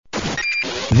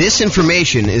This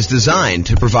information is designed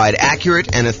to provide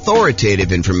accurate and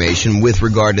authoritative information with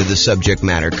regard to the subject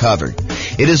matter covered.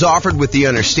 It is offered with the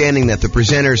understanding that the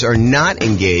presenters are not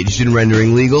engaged in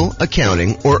rendering legal,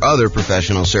 accounting, or other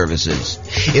professional services.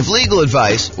 If legal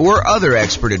advice or other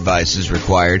expert advice is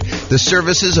required, the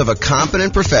services of a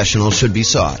competent professional should be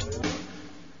sought.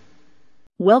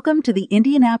 Welcome to the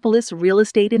Indianapolis Real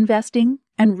Estate Investing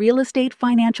and Real Estate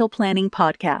Financial Planning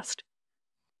Podcast.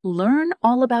 Learn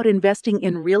all about investing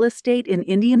in real estate in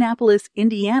Indianapolis,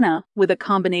 Indiana, with a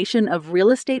combination of real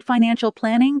estate financial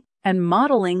planning and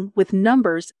modeling with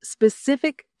numbers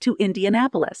specific to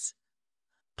Indianapolis.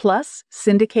 Plus,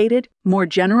 syndicated, more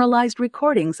generalized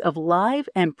recordings of live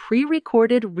and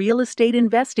pre-recorded real estate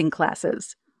investing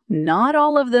classes, not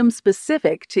all of them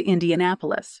specific to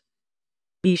Indianapolis.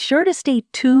 Be sure to stay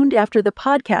tuned after the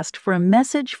podcast for a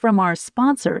message from our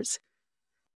sponsors.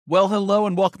 Well, hello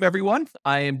and welcome, everyone.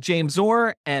 I am James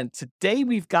Orr, and today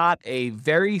we've got a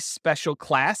very special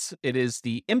class. It is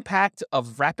the impact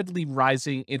of rapidly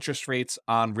rising interest rates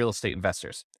on real estate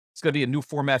investors. It's going to be a new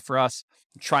format for us.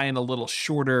 I'm trying a little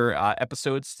shorter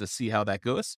episodes to see how that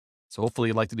goes. So hopefully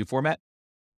you like the new format.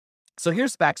 So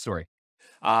here's the backstory.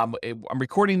 I'm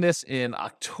recording this in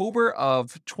October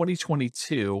of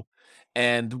 2022,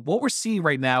 and what we're seeing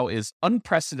right now is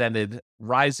unprecedented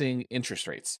rising interest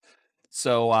rates.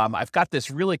 So I've got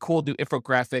this really cool new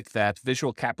infographic that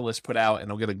Visual Capitalist put out, and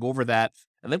I'm going to go over that.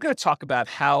 And I'm going to talk about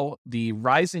how the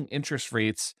rising interest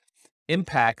rates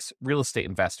impacts real estate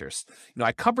investors. You know,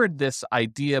 I covered this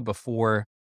idea before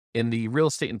in the Real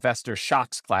Estate Investor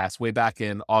Shocks class way back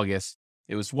in August.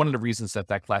 It was one of the reasons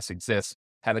that class exists.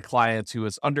 Had a client who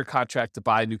was under contract to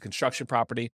buy a new construction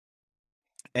property.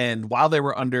 And while they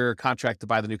were under contract to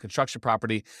buy the new construction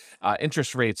property,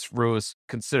 interest rates rose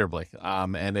considerably.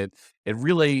 And it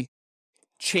really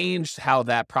changed how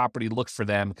that property looked for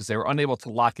them because they were unable to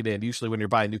lock it in. Usually when you're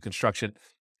buying new construction,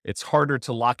 it's harder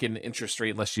to lock in interest rate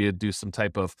unless you do some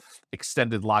type of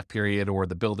extended lock period, or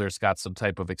the builder's got some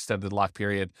type of extended lock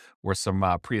period or some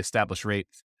pre-established rate.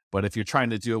 But if you're trying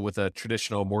to do it with a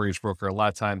traditional mortgage broker, a lot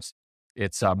of times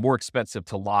it's more expensive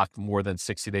to lock more than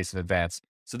 60 days in advance.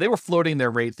 So they were floating their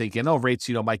rate thinking, oh, rates,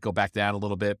 might go back down a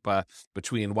little bit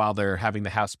between while they're having the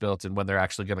house built and when they're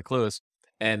actually going to close.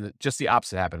 And just the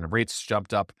opposite happened. Rates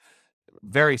jumped up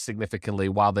very significantly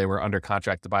while they were under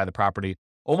contract to buy the property,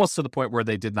 almost to the point where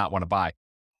they did not want to buy.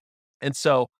 And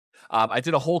so I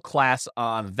did a whole class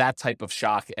on that type of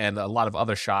shock and a lot of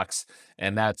other shocks.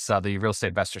 And that's the Real Estate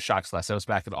Investor Shocks class. That was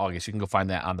back in August. You can go find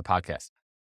that on the podcast.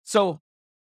 So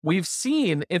we've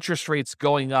seen interest rates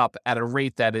going up at a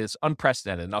rate that is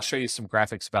unprecedented, and I'll show you some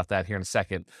graphics about that here in a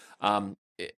second. And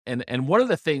one of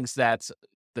the things that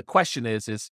the question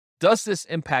is does this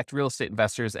impact real estate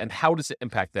investors, and how does it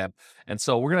impact them? And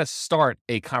so we're going to start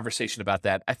a conversation about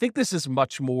that. I think this is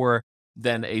much more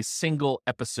than a single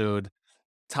episode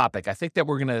topic. I think that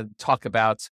we're going to talk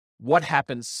about what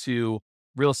happens to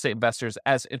real estate investors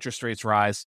as interest rates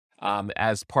rise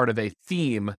as part of a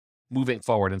theme moving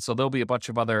forward. And so there'll be a bunch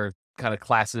of other kind of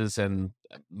classes and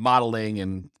modeling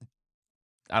and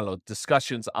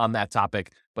discussions on that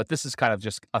topic, but this is kind of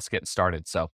just us getting started.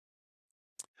 So,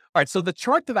 all right. So the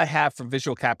chart that I have from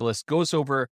Visual Capitalist goes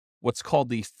over what's called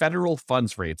the federal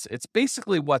funds rates. It's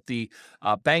basically what the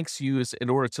banks use in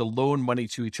order to loan money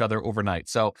to each other overnight.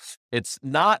 So it's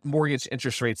not mortgage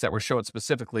interest rates that were shown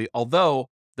specifically, although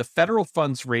the federal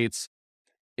funds rates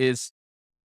is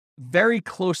very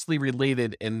closely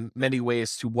related in many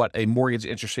ways to what a mortgage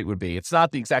interest rate would be. It's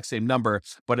not the exact same number,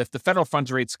 but if the federal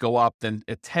funds rates go up, then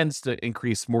it tends to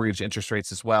increase mortgage interest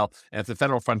rates as well. And if the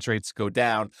federal funds rates go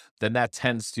down, then that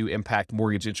tends to impact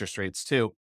mortgage interest rates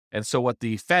too. And so what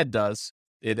the Fed does,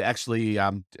 it actually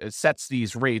sets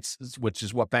these rates, which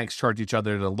is what banks charge each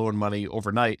other to loan money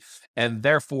overnight. And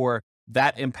therefore,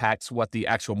 that impacts what the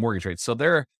actual mortgage rates. So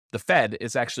the Fed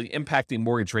is actually impacting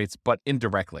mortgage rates, but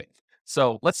indirectly.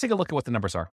 So let's take a look at what the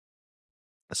numbers are.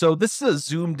 So this is a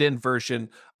zoomed in version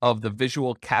of the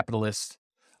Visual Capitalist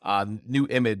new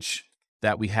image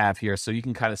that we have here. So you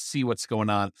can kind of see what's going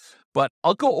on, but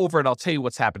I'll go over it. I'll tell you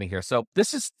what's happening here. So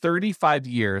this is 35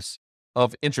 years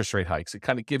of interest rate hikes. It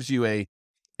kind of gives you a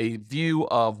view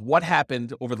of what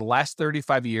happened over the last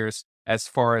 35 years as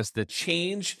far as the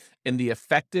change in the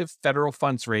effective federal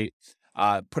funds rate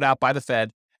put out by the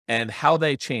Fed and how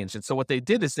they changed. And so what they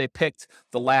did is they picked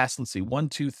the last, 1,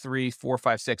 2, 3, 4,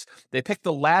 5, 6. They picked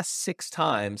the last 6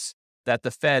 times that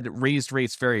the Fed raised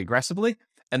rates very aggressively.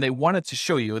 And they wanted to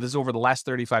show you, this is over the last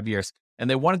 35 years, and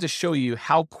they wanted to show you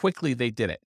how quickly they did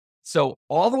it. So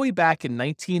all the way back in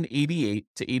 1988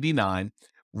 to 89,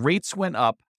 rates went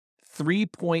up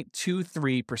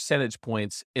 3.23 percentage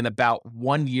points in about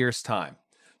 1 year's time.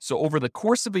 So over the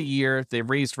course of a year, they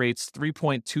raised rates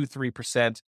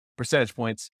 3.23% percentage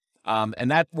points.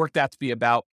 And that worked out to be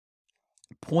about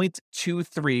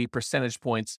 0.23 percentage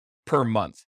points per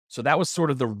month. So that was sort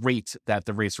of the rate that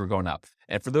the rates were going up.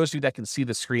 And for those of you that can see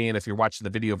the screen, if you're watching the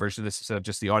video version of this instead of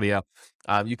just the audio,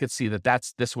 you can see that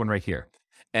that's this one right here.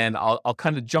 And I'll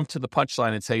kind of jump to the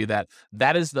punchline and tell you that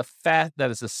that is the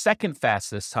second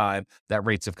fastest time that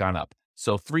rates have gone up.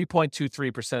 So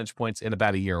 3.23 percentage points in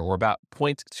about a year, or about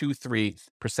 0.23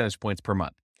 percentage points per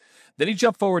month. Then you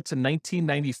jump forward to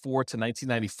 1994 to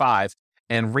 1995,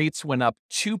 and rates went up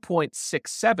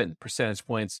 2.67 percentage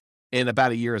points in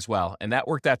about a year as well. And that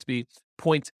worked out to be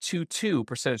 0.22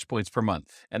 percentage points per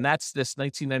month. And that's this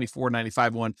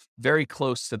 1994-95 one, very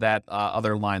close to that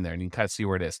other line there. And you can kind of see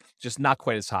where it is, just not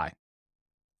quite as high.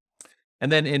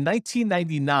 And then in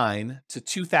 1999 to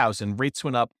 2000, rates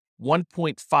went up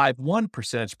 1.51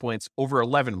 percentage points over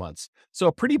 11 months. So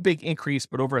a pretty big increase,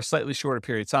 but over a slightly shorter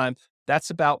period of time. That's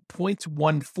about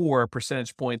 0.14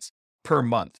 percentage points per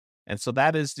month. And so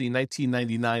that is the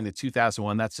 1999 to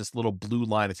 2001. That's this little blue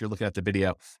line if you're looking at the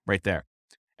video right there.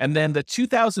 And then the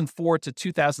 2004 to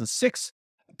 2006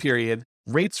 period,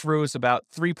 rates rose about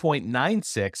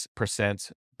 3.96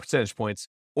 percentage points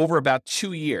over about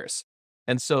 2 years.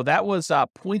 And so that was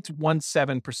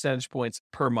 0.17 percentage points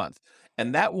per month.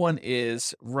 And that one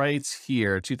is right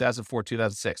here, 2004,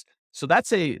 2006. So that's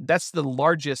the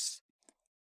largest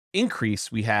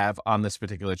increase we have on this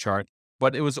particular chart,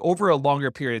 but it was over a longer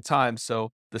period of time.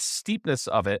 So the steepness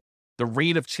of it, the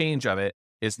rate of change of it,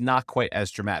 is not quite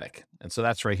as dramatic. And so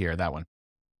that's right here, that one.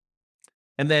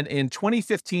 And then in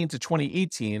 2015 to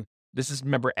 2018, this is,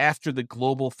 remember, after the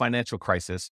global financial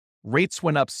crisis, rates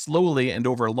went up slowly and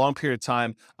over a long period of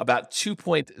time, about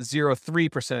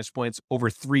 2.03 percentage points over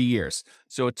 3 years.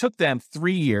 So it took them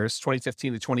 3 years,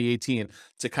 2015 to 2018,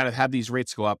 to kind of have these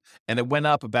rates go up. And it went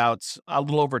up about a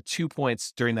little over 2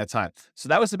 points during that time. So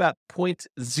that was about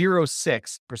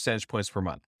 0.06 percentage points per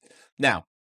month. Now,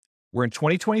 we're in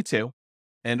 2022.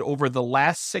 And over the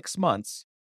last 6 months,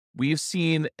 we've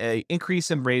seen an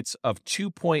increase in rates of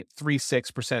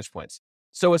 2.36 percentage points.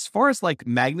 So as far as like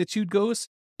magnitude goes,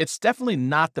 it's definitely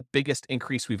not the biggest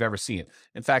increase we've ever seen.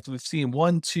 In fact, we've seen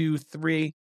we've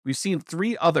seen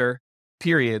 3 other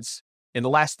periods in the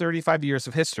last 35 years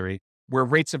of history where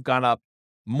rates have gone up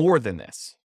more than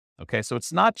this. Okay, so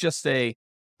it's not just a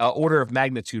order of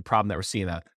magnitude problem that we're seeing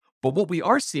that. But what we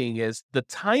are seeing is the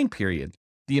time period,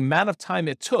 the amount of time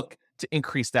it took to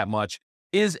increase that much,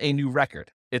 is a new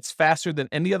record. It's faster than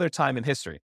any other time in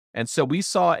history. And so we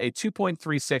saw a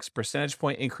 2.36 percentage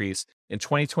point increase in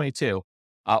 2022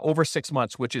 over 6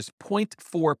 months, which is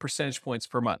 0.4 percentage points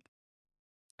per month.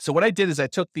 So what I did is I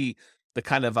took the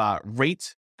kind of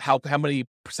rate, how many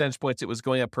percentage points it was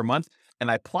going up per month, and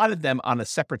I plotted them on a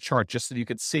separate chart just so you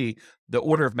could see the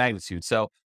order of magnitude. So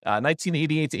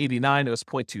 1988 to 89, it was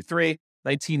 0.23.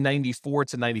 1994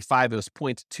 to 95, it was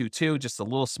 0.22, just a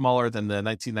little smaller than the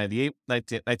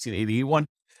 1981 one.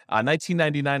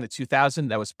 1999 to 2000,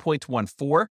 that was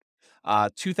 0.14.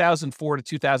 2004 to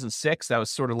 2006, that was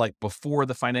sort of like before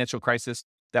the financial crisis,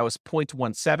 that was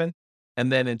 0.17.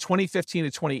 And then in 2015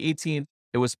 to 2018,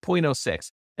 it was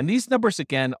 0.06. And these numbers,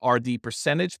 again, are the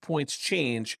percentage points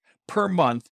change per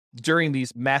month during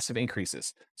these massive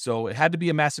increases. So it had to be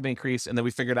a massive increase. And then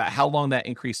we figured out how long that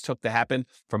increase took to happen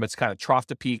from its kind of trough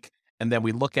to peak. And then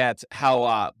we look at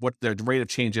how, what the rate of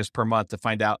change is per month to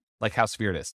find out like how severe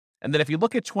it is. And then if you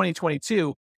look at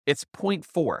 2022, it's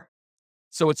 0.4.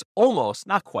 So it's almost,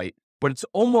 not quite, but it's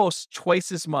almost twice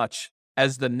as much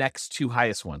as the next 2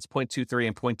 highest ones, 0.23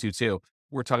 and 0.22.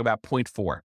 We're talking about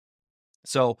 0.4.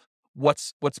 So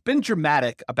what's been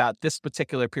dramatic about this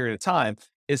particular period of time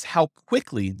is how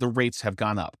quickly the rates have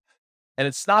gone up. And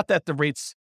it's not that the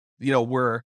rates,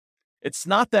 it's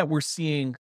not that we're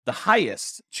seeing the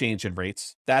highest change in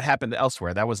rates. That happened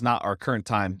elsewhere. That was not our current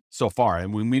time so far.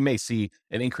 And we may see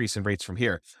an increase in rates from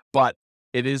here, but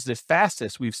it is the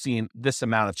fastest we've seen this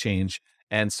amount of change.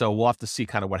 And so we'll have to see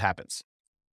kind of what happens.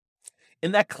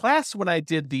 In that class, when I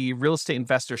did the real estate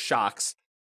investor shocks,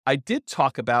 I did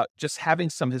talk about just having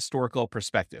some historical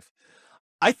perspective.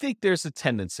 I think there's a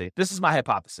tendency, this is my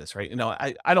hypothesis, right?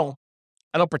 I don't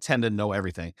pretend to know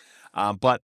everything,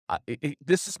 but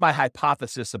this is my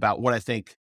hypothesis about what I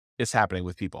think is happening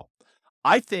with people.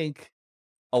 I think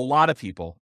a lot of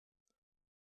people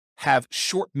have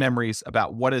short memories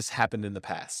about what has happened in the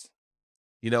past.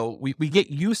 We get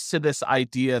used to this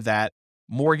idea that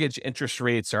mortgage interest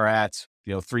rates are at,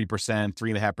 3%,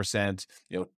 3.5%,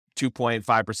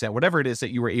 2.5%, whatever it is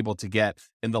that you were able to get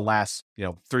in the last,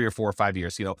 3 or 4 or 5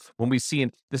 years. When we've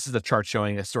seen, this is a chart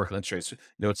showing historical interest rates,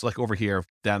 it's like over here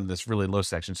down in this really low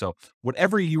section. So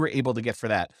whatever you were able to get for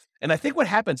that. And I think what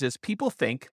happens is people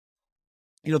think,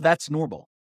 that's normal.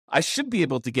 I should be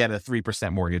able to get a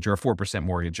 3% mortgage or a 4%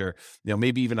 mortgage or,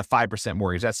 maybe even a 5%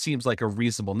 mortgage. That seems like a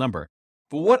reasonable number.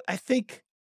 But what I think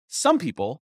some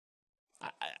people,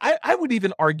 I would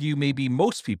even argue maybe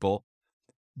most people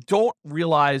don't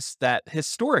realize that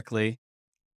historically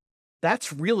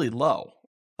that's really low.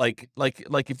 Like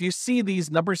if you see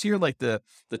these numbers here, like the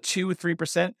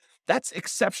 2-3%, that's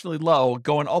exceptionally low,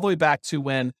 going all the way back to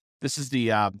when this is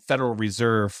the Federal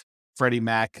Reserve. Freddie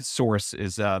Mac source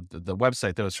is the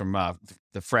website that was from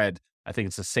the Fred. I think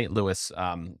it's the St. Louis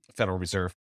Federal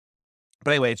Reserve.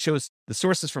 But anyway, it shows the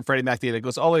sources from Freddie Mac data. It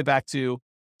goes all the way back to,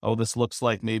 this looks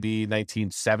like maybe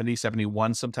 1970,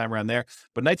 71, sometime around there.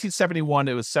 But 1971,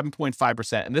 it was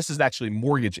 7.5%. And this is actually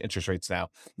mortgage interest rates now,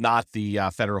 not the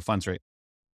federal funds rate.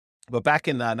 But back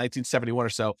in 1971 or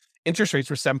so, interest rates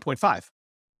were 7.5,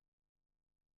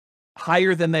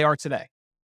 higher than they are today.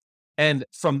 And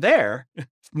from there,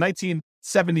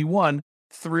 1971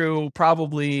 through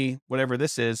probably whatever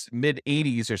this is, mid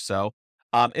 80s or so,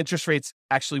 interest rates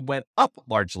actually went up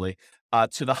largely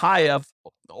to the high of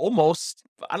almost,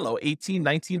 18,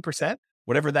 19%,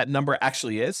 whatever that number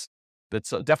actually is. But it's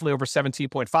definitely over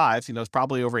 17.5, it's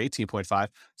probably over 18.5.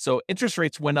 So interest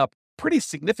rates went up pretty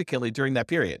significantly during that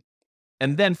period.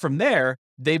 And then from there,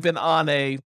 they've been on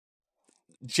a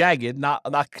jagged,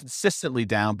 not consistently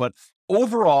down, but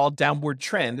overall downward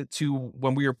trend to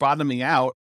when we were bottoming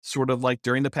out sort of like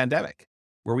during the pandemic,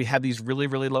 where we had these really,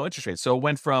 really low interest rates. So it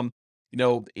went from,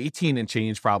 18 and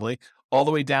change probably all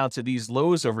the way down to these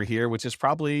lows over here, which is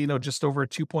probably, just over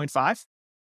 2.5,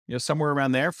 somewhere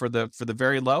around there for the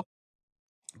very low.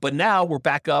 But now we're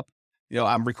back up,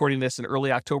 I'm recording this in early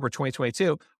October,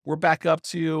 2022. We're back up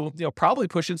to, probably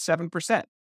pushing 7%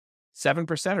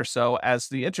 or so as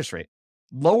the interest rate.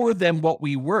 Lower than what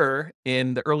we were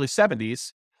in the early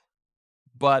 70s,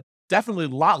 but definitely a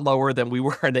lot lower than we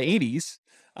were in the 80s.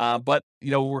 But,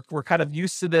 we're kind of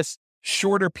used to this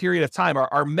shorter period of time.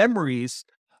 Our memories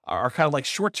are kind of like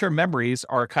short-term memories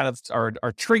are kind of are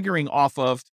triggering off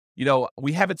of,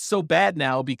 we have it so bad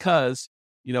now because,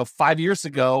 5 years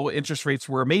ago, interest rates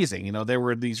were amazing. There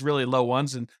were these really low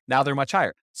ones and now they're much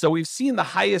higher. So we've seen the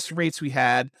highest rates we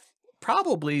had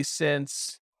probably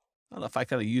since, I don't know if I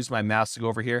kind of use my mouse to go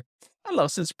over here. I don't know,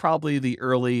 since probably the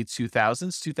early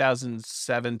 2000s,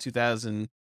 2007, 2000,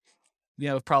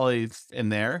 probably in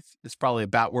there. It's probably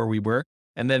about where we were.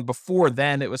 And then before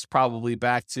then, it was probably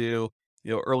back to,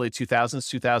 early 2000s,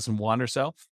 2001 or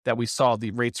so that we saw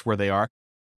the rates where they are.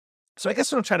 So I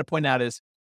guess what I'm trying to point out is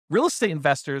real estate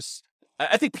investors,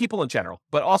 I think people in general,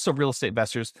 but also real estate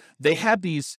investors, they have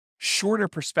these shorter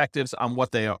perspectives on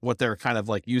what they're kind of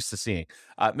like used to seeing.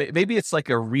 Maybe it's like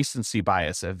a recency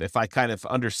bias if I kind of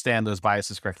understand those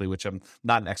biases correctly, which I'm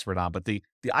not an expert on. But the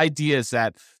idea is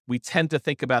that we tend to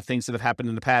think about things that have happened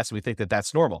in the past and we think that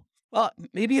that's normal. Well,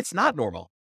 maybe it's not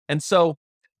normal. And so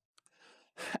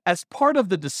as part of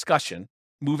the discussion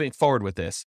moving forward with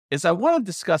this is I want to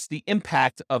discuss the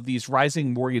impact of these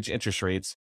rising mortgage interest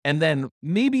rates. And then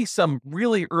maybe some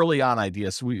really early on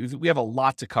ideas. So we have a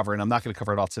lot to cover, and I'm not going to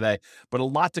cover it all today, but a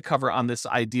lot to cover on this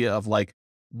idea of like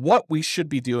what we should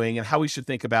be doing and how we should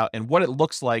think about and what it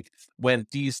looks like when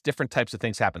these different types of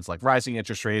things happens, like rising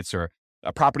interest rates or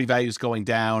property values going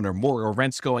down or more or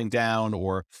rents going down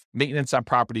or maintenance on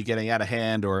property getting out of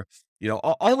hand or,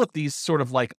 all of these sort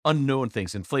of like unknown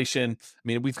things, inflation. I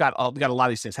mean, we've got a lot of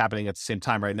these things happening at the same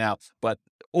time right now, but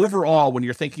overall, when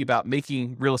you're thinking about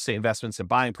making real estate investments and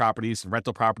buying properties and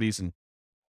rental properties and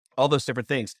all those different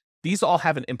things, these all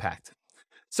have an impact.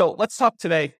 So let's talk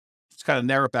today, just kind of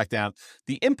narrow it back down,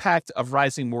 the impact of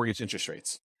rising mortgage interest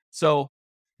rates. So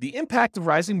the impact of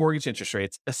rising mortgage interest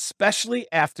rates, especially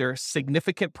after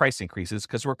significant price increases,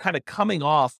 because we're kind of coming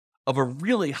off of a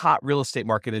really hot real estate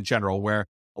market in general, where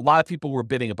a lot of people were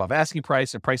bidding above asking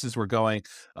price and prices were going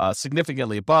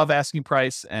significantly above asking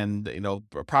price. And,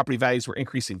 property values were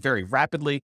increasing very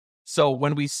rapidly. So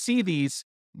when we see these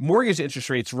mortgage interest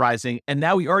rates rising, and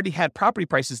now we already had property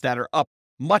prices that are up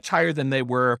much higher than they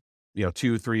were,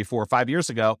 2, 3, 4, 5 years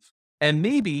ago. And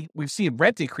maybe we've seen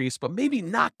rent increase, but maybe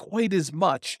not quite as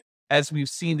much as we've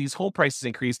seen these home prices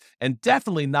increase, and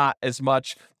definitely not as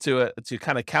much to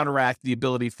kind of counteract the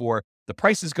ability for the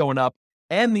prices going up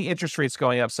and the interest rates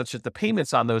going up, such that the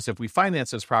payments on those, if we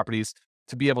finance those properties,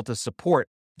 to be able to support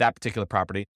that particular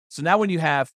property. So now when you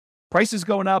have prices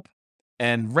going up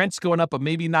and rents going up, but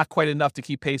maybe not quite enough to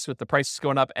keep pace with the prices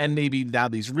going up, and maybe now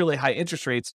these really high interest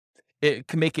rates, it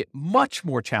can make it much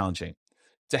more challenging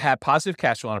to have positive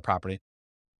cash flow on a property.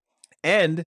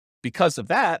 And because of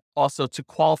that, also to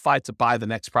qualify to buy the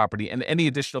next property and any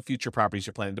additional future properties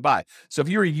you're planning to buy. So if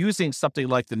you were using something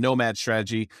like the nomad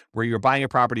strategy, where you're buying a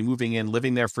property, moving in,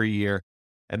 living there for a year,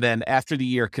 and then after the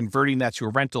year, converting that to a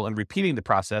rental and repeating the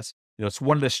process, it's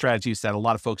one of the strategies that a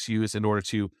lot of folks use in order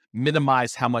to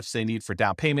minimize how much they need for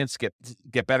down payments,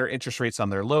 get better interest rates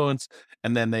on their loans,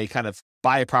 and then they kind of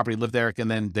buy a property, live there, and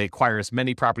then they acquire as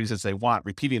many properties as they want,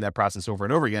 repeating that process over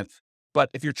and over again. But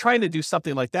if you're trying to do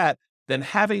something like that, then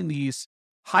having these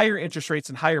higher interest rates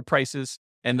and higher prices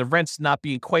and the rents not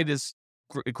being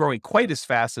growing quite as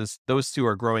fast as those two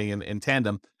are growing in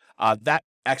tandem, that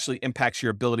actually impacts your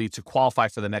ability to qualify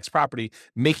for the next property,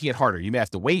 making it harder. You may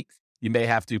have to wait. You may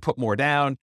have to put more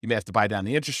down. You may have to buy down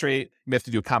the interest rate. You may have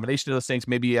to do a combination of those things.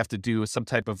 Maybe you have to do some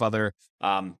type of other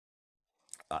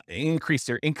increase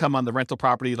their income on the rental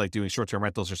property, like doing short-term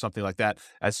rentals or something like that,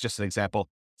 as just an example.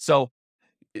 So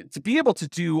to be able to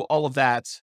do all of that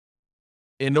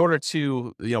in order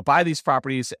to buy these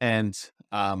properties and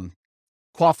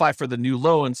qualify for the new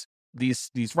loans,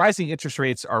 these rising interest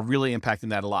rates are really impacting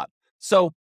that a lot.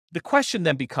 So the question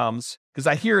then becomes, because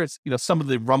I hear some of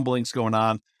the rumblings going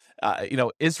on,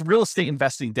 is real estate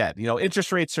investing dead?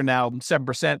 Interest rates are now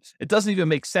 7%. It doesn't even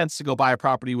make sense to go buy a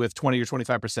property with 20 or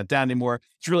 25% down anymore.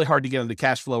 It's really hard to get into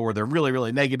cash flow, or they're really,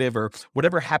 really negative, or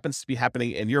whatever happens to be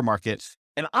happening in your market.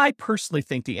 And I personally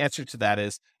think the answer to that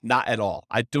is not at all.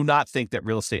 I do not think that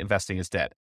real estate investing is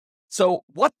dead. So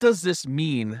what does this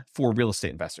mean for real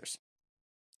estate investors?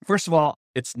 First of all,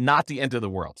 it's not the end of the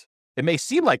world. It may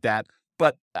seem like that,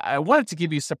 but I wanted to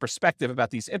give you some perspective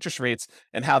about these interest rates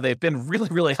and how they've been really,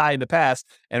 really high in the past.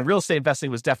 And real estate investing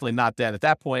was definitely not dead at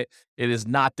that point. It is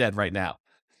not dead right now.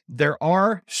 There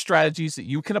are strategies that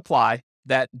you can apply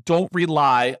that don't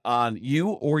rely on you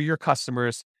or your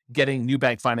customers getting new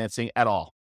bank financing at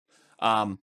all.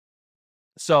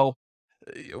 So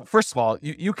first of all,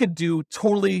 you could do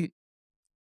totally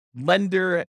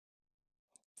lender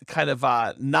kind of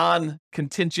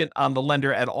non-contingent on the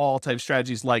lender at all type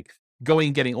strategies, like going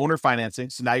and getting owner financing.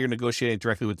 So now you're negotiating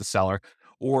directly with the seller,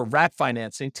 or wrap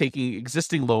financing, taking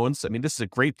existing loans. I mean, this is a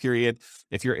great period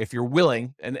if you're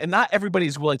willing, and not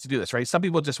everybody's willing to do this, right? Some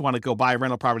people just want to go buy a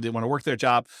rental property. They want to work their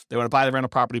job. They want to buy the rental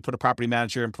property, put a property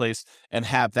manager in place, and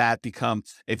have that become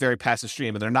a very passive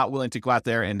stream. And they're not willing to go out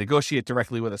there and negotiate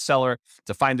directly with a seller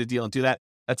to find a deal and do that.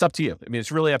 That's up to you. I mean,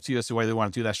 it's really up to you as to whether they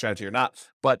want to do that strategy or not.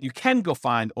 But you can go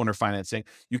find owner financing.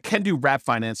 You can do wrap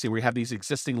financing, where you have these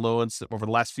existing loans that over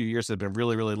the last few years that have been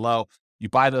really, really low. You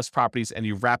buy those properties and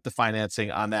you wrap the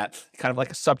financing on that, kind of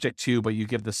like a subject to, but you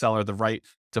give the seller the right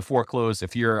to foreclose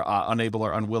if you're unable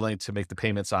or unwilling to make the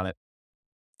payments on it.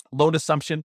 Loan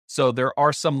assumption. So there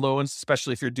are some loans,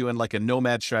 especially if you're doing like a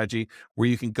nomad strategy, where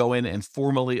you can go in and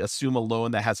formally assume a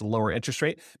loan that has a lower interest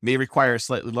rate, may require a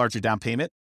slightly larger down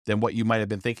payment than what you might have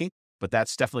been thinking. But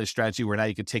that's definitely a strategy where now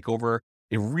you can take over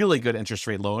a really good interest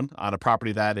rate loan on a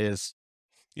property that is,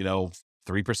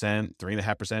 3%,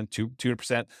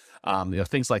 3.5%, 2%,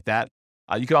 things like that.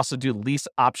 You could also do lease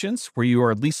options, where you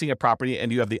are leasing a property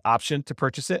and you have the option to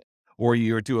purchase it, or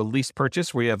you do a lease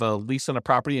purchase where you have a lease on a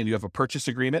property and you have a purchase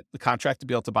agreement, the contract to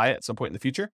be able to buy it at some point in the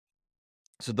future.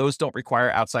 So those don't require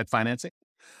outside financing.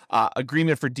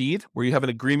 Agreement for deed, where you have an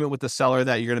agreement with the seller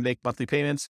that you're going to make monthly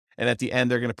payments, and at the end,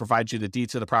 they're going to provide you the deed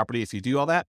to the property if you do all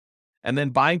that. And then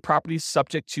buying properties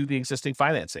subject to the existing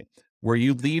financing, where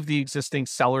you leave the existing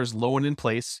seller's loan in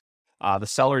place. The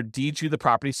seller deeds you the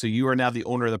property, so you are now the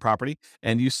owner of the property,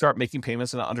 and you start making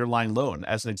payments on an underlying loan,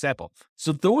 as an example.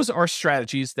 So those are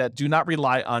strategies that do not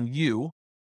rely on you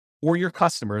or your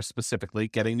customers specifically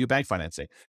getting new bank financing.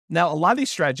 Now, a lot of these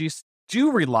strategies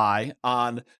do rely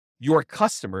on your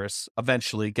customers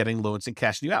eventually getting loans and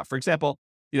cashing you out. For example,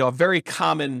 a very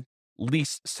common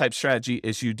lease type strategy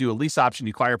is you do a lease option,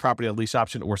 you acquire property on lease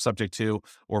option or subject to,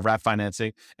 or wrap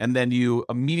financing, and then you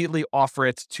immediately offer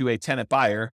it to a tenant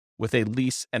buyer with a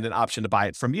lease and an option to buy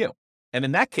it from you. And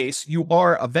in that case, you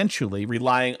are eventually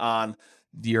relying on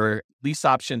your lease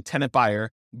option tenant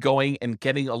buyer going and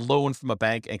getting a loan from a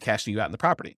bank and cashing you out in the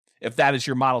property, if that is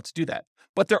your model to do that.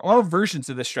 But there are versions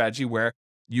of this strategy where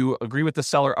you agree with the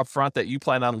seller upfront that you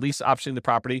plan on lease optioning the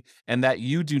property and that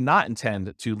you do not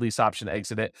intend to lease option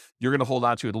exit it. You're going to hold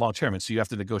on to it long term. And so you have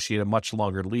to negotiate a much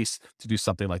longer lease to do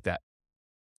something like that.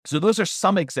 So those are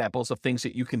some examples of things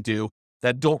that you can do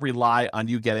that don't rely on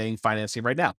you getting financing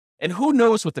right now. And who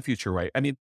knows what the future, right? I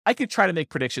mean, I could try to make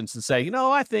predictions and say,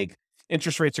 I think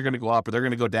interest rates are going to go up, or they're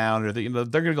going to go down, or they're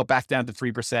going to go back down to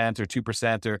 3% or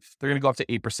 2%, or they're going to go up to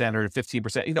 8% or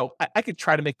 15%. I could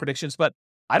try to make predictions, but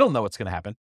I don't know what's going to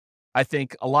happen. I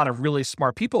think a lot of really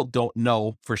smart people don't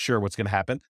know for sure what's going to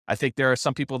happen. I think there are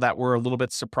some people that were a little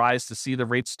bit surprised to see the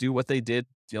rates do what they did,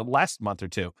 last month or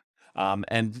two.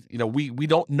 And we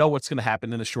don't know what's going to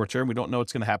happen in the short term. We don't know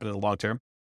what's going to happen in the long term.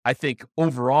 I think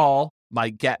overall, my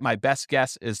best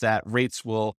guess is that rates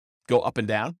will go up and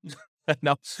down.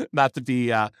 No, not to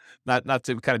be not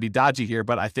to kind of be dodgy here,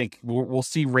 but I think we'll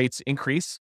see rates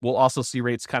increase. We'll also see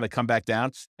rates kind of come back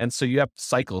down, and so you have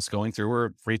cycles going through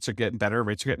where rates are getting better,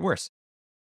 rates are getting worse.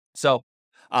 So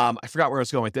I forgot where I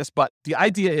was going with this, but the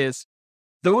idea is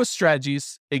those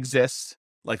strategies exist,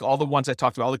 like all the ones I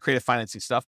talked about, all the creative financing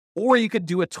stuff. Or you could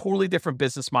do a totally different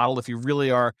business model if you really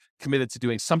are committed to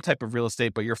doing some type of real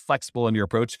estate, but you're flexible in your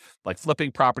approach, like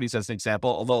flipping properties as an example.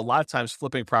 Although a lot of times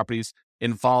flipping properties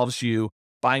involves you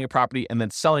buying a property and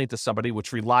then selling it to somebody,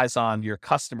 which relies on your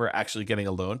customer actually getting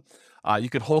a loan. You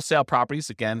could wholesale properties.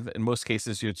 Again, in most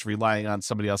cases, it's relying on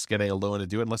somebody else getting a loan to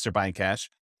do it, unless they're buying cash.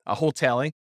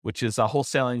 Wholetailing, which is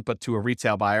wholesaling, but to a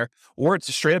retail buyer, or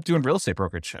it's straight up doing real estate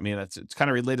brokerage. I mean, it's kind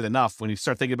of related enough. When you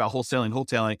start thinking about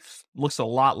wholetailing looks a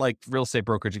lot like real estate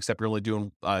brokerage, except you're only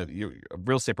doing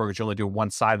real estate brokerage. You're only doing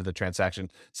one side of the transaction.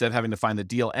 Instead of having to find the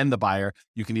deal and the buyer,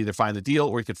 you can either find the deal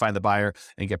or you could find the buyer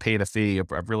and get paid a fee, a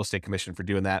real estate commission for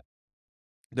doing that.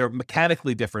 They're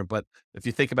mechanically different, but if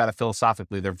you think about it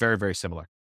philosophically, they're very, very similar.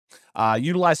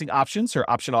 Utilizing options or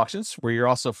option auctions, where you're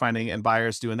also finding and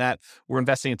buyers doing that. We're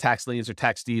investing in tax liens or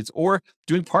tax deeds, or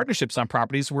doing partnerships on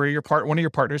properties where one of your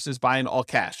partners is buying all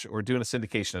cash or doing a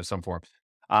syndication of some form.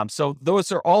 So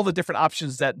those are all the different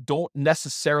options that don't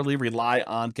necessarily rely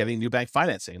on getting new bank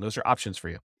financing. Those are options for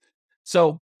you.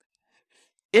 So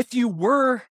if you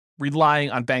were relying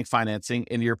on bank financing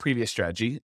in your previous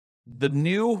strategy, the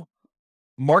new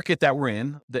market that we're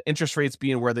in, the interest rates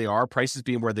being where they are, prices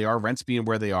being where they are, rents being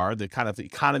where they are, the kind of the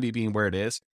economy being where it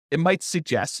is, it might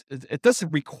suggest, it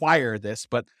doesn't require this,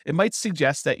 but it might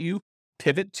suggest that you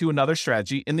pivot to another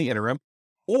strategy in the interim,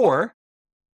 or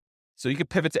so you could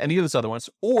pivot to any of those other ones,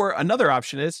 or another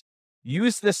option is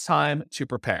use this time to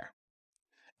prepare.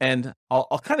 And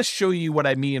I'll kind of show you what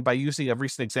I mean by using a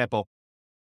recent example.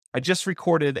 I just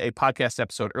recorded a podcast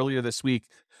episode earlier this week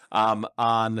on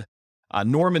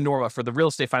Norm and Norma for the Real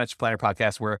Estate Financial Planner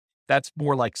podcast, where that's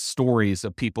more like stories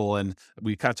of people. And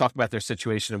we kind of talk about their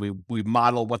situation, and we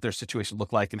model what their situation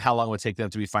looked like and how long it would take them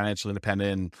to be financially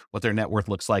independent and what their net worth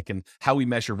looks like and how we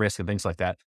measure risk and things like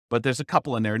that. But there's a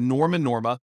couple in there, Norm and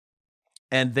Norma,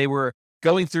 and they were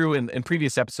going through in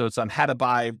previous episodes on how to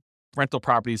buy rental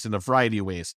properties in a variety of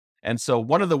ways. And so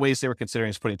one of the ways they were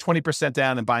considering is putting 20%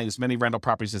 down and buying as many rental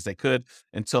properties as they could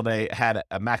until they had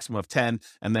a maximum of 10,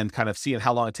 and then kind of seeing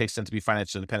how long it takes them to be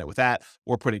financially independent with that,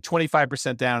 or putting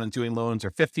 25% down and doing loans,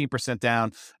 or 15%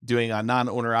 down, doing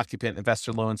non-owner occupant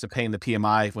investor loans and paying the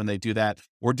PMI when they do that,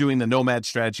 or doing the nomad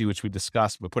strategy, which we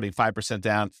discussed, but putting 5%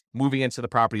 down, moving into the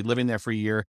property, living there for a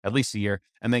year, at least a year,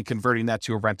 and then converting that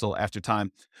to a rental after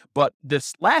time. But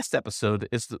this last episode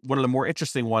is one of the more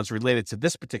interesting ones related to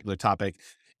this particular topic.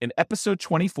 In episode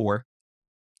 24,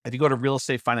 if you go to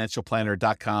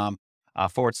realestatefinancialplanner.com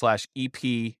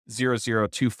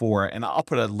 /EP0024, and I'll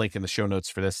put a link in the show notes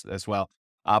for this as well.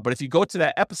 But if you go to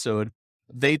that episode,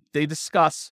 they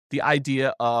discuss the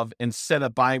idea of, instead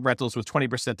of buying rentals with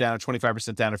 20% down or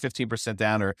 25% down or 15%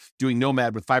 down, or doing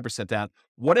nomad with 5% down,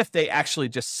 what if they actually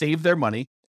just save their money,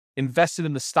 invested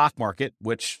in the stock market,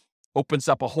 which opens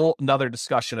up a whole another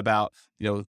discussion about,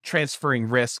 transferring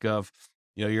risk of,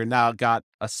 you're now got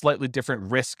a slightly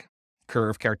different risk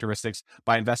curve characteristics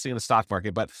by investing in the stock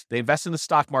market, but they invest in the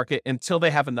stock market until they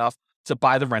have enough to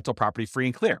buy the rental property free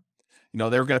and clear.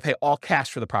 They're going to pay all cash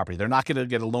for the property. They're not going to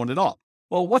get a loan at all.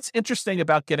 Well, what's interesting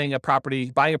about buying a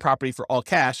property for all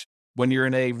cash when you're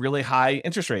in a really high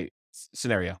interest rate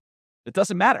scenario? It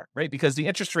doesn't matter, right? Because the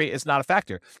interest rate is not a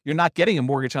factor. You're not getting a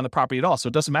mortgage on the property at all. So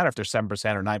it doesn't matter if they're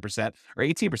 7% or 9% or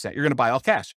 18%. You're going to buy all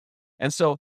cash. And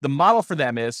so the model for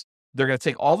them is, they're going to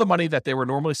take all the money that they were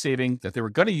normally saving, that they were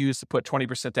going to use to put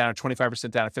 20% down or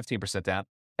 25% down or 15% down.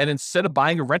 And instead of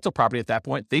buying a rental property at that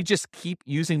point, they just keep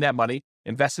using that money,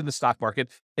 invest in the stock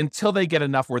market until they get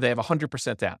enough where they have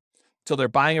 100% down, until they're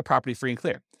buying a property free and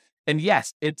clear. And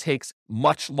yes, it takes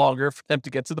much longer for them to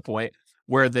get to the point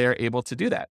where they're able to do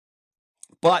that.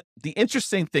 But the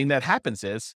interesting thing that happens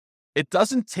is, it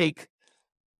doesn't take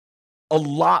a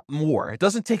lot more. It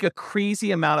doesn't take a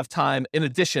crazy amount of time in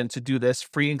addition to do this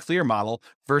free and clear model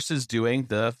versus doing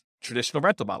the traditional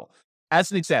rental model. As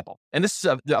an example, and this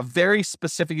is a very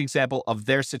specific example of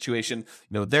their situation,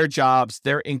 their jobs,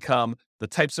 their income, the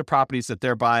types of properties that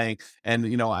they're buying. And,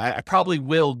 I probably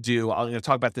will I'm going to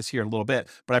talk about this here in a little bit,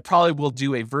 but I probably will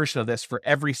do a version of this for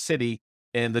every city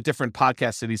in the different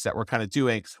podcast cities that we're kind of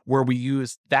doing, where we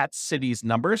use that city's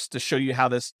numbers to show you how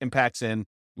this impacts in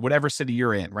whatever city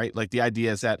you're in, right? Like the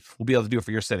idea is that we'll be able to do it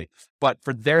for your city, but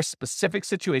for their specific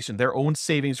situation, their own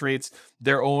savings rates,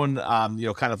 their own,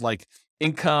 kind of like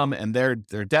income and their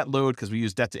debt load, because we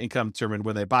use debt to income to determine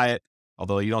when they buy it.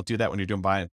 Although you don't do that when you're doing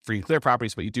buying free and clear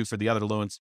properties, but you do for the other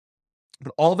loans.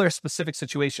 But all their specific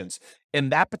situations. In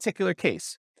that particular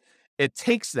case, it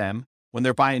takes them, when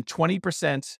they're buying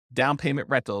 20% down payment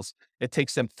rentals, it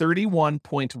takes them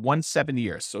 31.17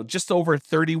 years. So just over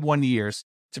 31 years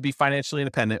to be financially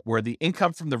independent, where the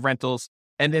income from the rentals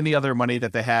and any other money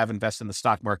that they have invest in the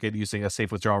stock market using a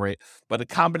safe withdrawal rate, but a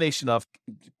combination of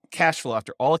cash flow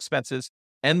after all expenses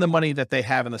and the money that they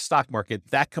have in the stock market,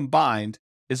 that combined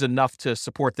is enough to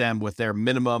support them with their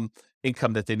minimum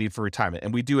income that they need for retirement.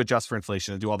 And we do adjust for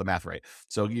inflation and do all the math right.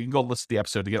 So you can go listen to the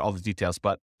episode to get all the details.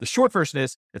 But the short version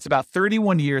is it's about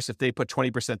 31 years if they put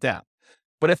 20% down.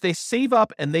 But if they save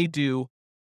up and they do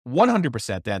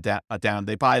 100% down,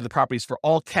 they buy the properties for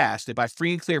all cash, they buy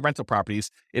free and clear rental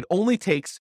properties, it only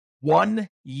takes 1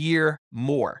 year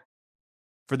more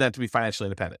for them to be financially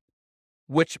independent,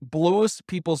 which blows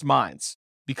people's minds,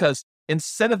 because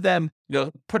instead of them,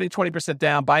 putting 20%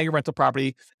 down, buying a rental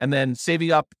property, and then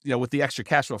saving up, with the extra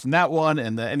cash flow from that one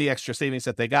and any extra savings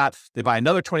that they got, they buy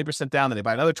another 20% down, then they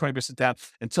buy another 20% down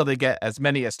until they get as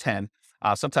many as 10.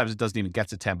 Sometimes it doesn't even get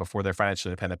to 10 before they're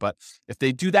financially independent. But if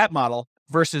they do that model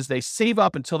versus they save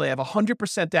up until they have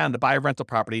 100% down to buy a rental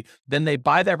property, then they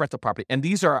buy that rental property. And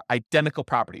these are identical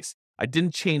properties. I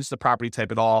didn't change the property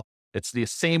type at all. It's the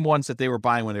same ones that they were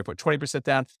buying when they put 20%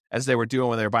 down as they were doing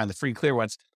when they were buying the free and clear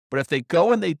ones. But if they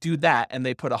go and they do that and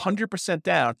they put 100%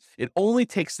 down, it only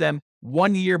takes them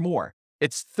 1 year more.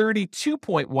 It's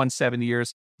 32.17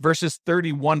 years versus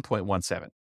 31.17,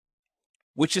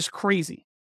 which is crazy.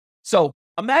 So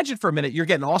imagine for a minute, you're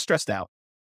getting all stressed out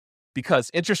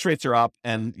because interest rates are up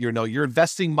and your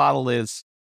investing model is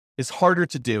harder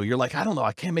to do. You're like, I don't know,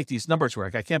 I can't make these numbers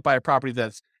work. I can't buy a property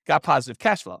that's got positive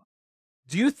cash flow.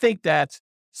 Do you think that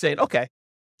saying, okay,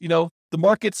 the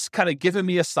market's kind of giving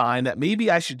me a sign that maybe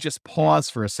I should just pause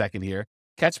for a second here,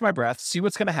 catch my breath, see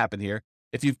what's going to happen here.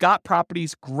 If you've got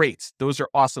properties, great. Those are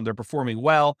awesome. They're performing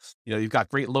well. You've got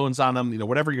great loans on them.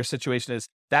 Whatever your situation is,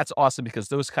 that's awesome because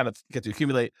those kind of get to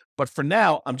accumulate. But for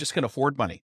now, I'm just going to hoard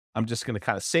money. I'm just going to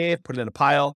kind of save, put it in a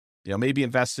pile, maybe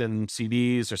invest in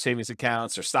CDs or savings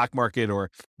accounts or stock market or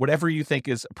whatever you think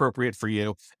is appropriate for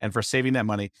you and for saving that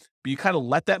money. But you kind of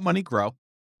let that money grow,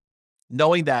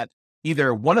 knowing that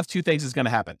either one of two things is going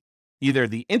to happen. Either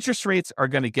the interest rates are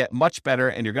going to get much better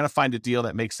and you're going to find a deal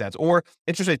that makes sense, or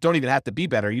interest rates don't even have to be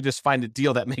better. You just find a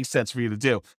deal that makes sense for you to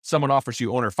do. Someone offers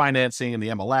you owner financing in the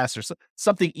MLS or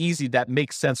something easy that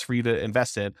makes sense for you to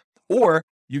invest in. Or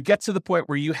you get to the point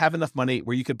where you have enough money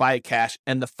where you could buy it cash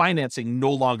and the financing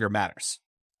no longer matters.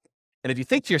 And if you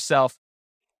think to yourself,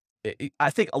 I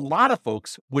think a lot of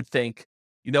folks would think,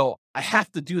 I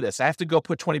have to do this. I have to go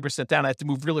put 20% down. I have to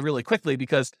move really, really quickly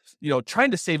because, trying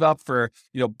to save up for,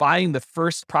 buying the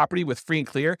first property with free and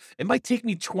clear, it might take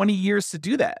me 20 years to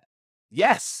do that.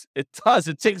 Yes, it does.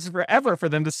 It takes forever for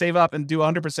them to save up and do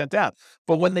 100% down.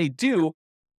 But when they do,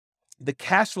 the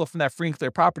cash flow from that free and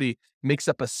clear property makes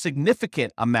up a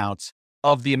significant amount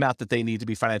of the amount that they need to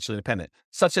be financially independent,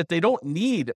 such that they don't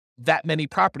need that many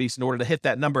properties in order to hit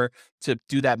that number to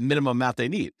do that minimum amount they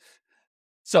need.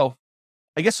 So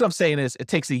I guess what I'm saying is it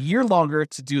takes a year longer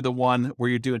to do the one where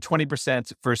you're doing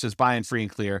 20% versus buying free and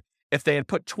clear. If they had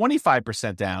put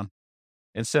 25% down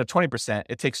instead of 20%,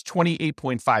 it takes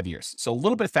 28.5 years. So a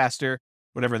little bit faster,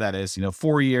 whatever that is,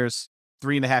 4 years,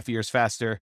 3.5 years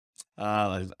faster.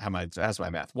 How's my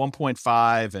math?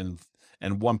 1.5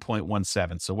 and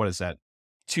 1.17. So what is that?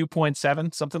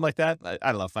 2.7, something like that.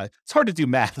 I don't know. It's hard to do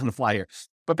math on the fly here.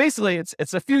 But basically,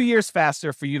 it's a few years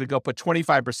faster for you to go put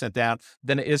 25% down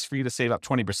than it is for you to save up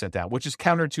 20% down, which is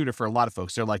counterintuitive for a lot of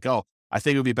folks. They're like, oh, I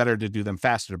think it would be better to do them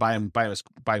faster, to buy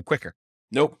them quicker.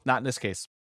 Nope, not in this case.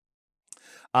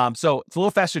 So it's a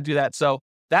little faster to do that. So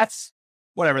that's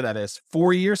whatever that is,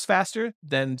 4 years faster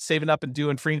than saving up and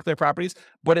doing free and clear properties,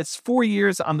 but it's 4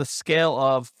 years on the scale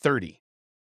of 30.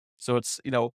 So it's,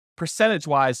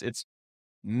 percentage-wise, it's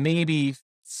maybe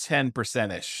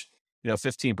 10%-ish.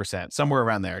 15%, somewhere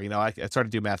around there. It's hard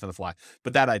to do math on the fly,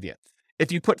 but that idea.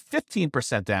 If you put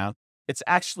 15% down, it's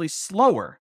actually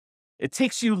slower. It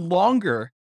takes you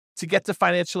longer to get to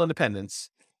financial independence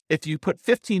if you put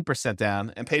 15%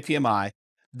 down and pay PMI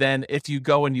than if you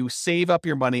go and you save up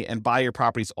your money and buy your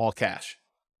properties all cash.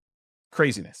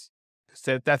 Craziness.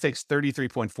 So that takes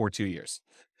 33.42 years.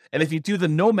 And if you do the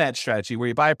nomad strategy where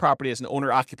you buy a property as an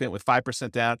owner occupant with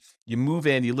 5% down, you move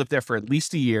in, you live there for at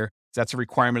least a year, That's a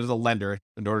requirement of the lender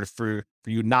in order for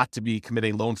you not to be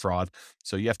committing loan fraud.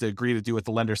 So you have to agree to do what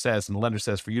the lender says. And the lender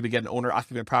says for you to get an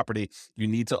owner-occupant property, you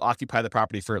need to occupy the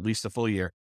property for at least a full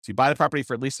year. So you buy the property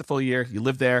for at least a full year, you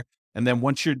live there, and then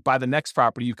once you buy the next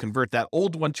property, you convert that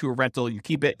old one to a rental, you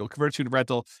keep it, you'll convert it to a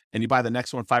rental, and you buy the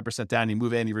next one 5% down, you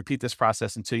move in, you repeat this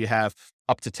process until you have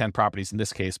up to 10 properties in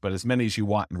this case, but as many as you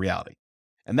want in reality.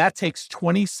 And that takes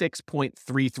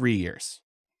 26.33 years.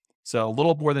 So a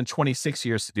little more than 26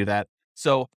 years to do that.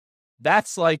 So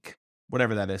that's like,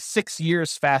 whatever that is, 6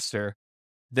 years faster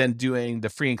than doing the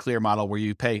free and clear model where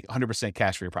you pay 100%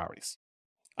 cash for your properties.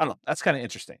 I don't know. That's kind of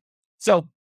interesting. So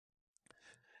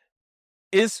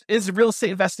is real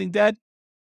estate investing dead?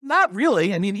 Not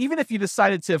really. I mean, even if you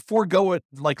decided to forego it,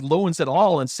 like loans at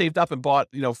all, and saved up and bought,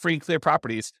 free and clear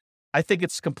properties, I think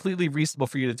it's completely reasonable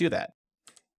for you to do that.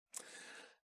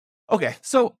 Okay.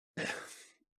 So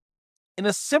in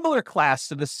a similar class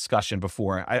to this discussion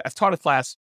before, I've taught a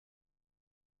class.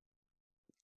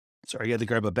 Sorry, I had to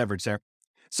grab a beverage there.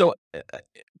 So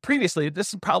previously,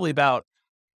 this is probably about,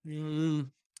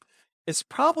 it's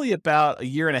probably about a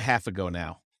year and a half ago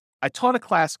now. I taught a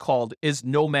class called Is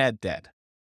Nomad Dead?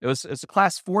 It's a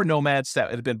class for nomads that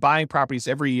had been buying properties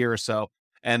every year or so.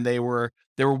 And they were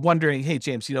wondering, hey,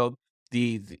 James,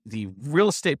 the real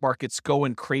estate market's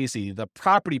going crazy. The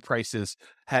property prices,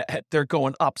 they're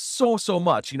going up so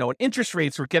much, and interest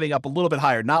rates were getting up a little bit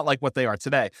higher, not like what they are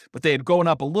today, but they had gone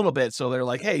up a little bit. So they're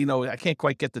like, hey, I can't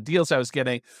quite get the deals I was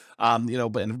getting,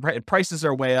 but prices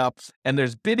are way up. And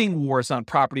there's bidding wars on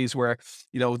properties where,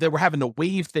 they were having to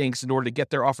waive things in order to get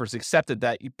their offers accepted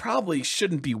that you probably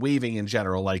shouldn't be waiving in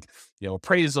general, like,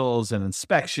 appraisals and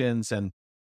inspections and,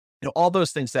 all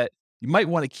those things that you might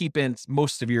want to keep in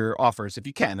most of your offers if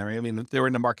you can. I mean, they were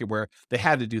in a market where they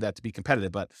had to do that to be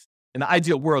competitive, but in the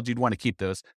ideal world, you'd want to keep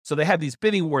those. So they had these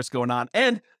bidding wars going on,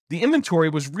 and the inventory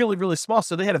was really, really small.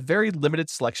 So they had a very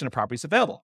limited selection of properties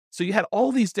available. So you had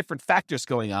all these different factors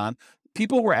going on.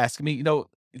 People were asking me,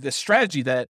 the strategy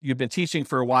that you've been teaching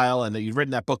for a while and that you've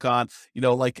written that book on,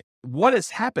 like what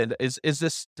has happened? Is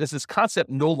this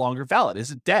concept no longer valid? Is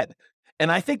it dead?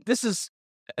 And I think this is,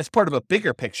 as part of a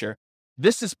bigger picture,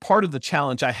 this is part of the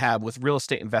challenge I have with real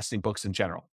estate investing books in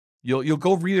general. You'll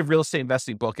go read a real estate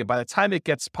investing book, and by the time it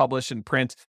gets published in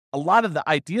print, a lot of the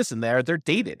ideas in there, they're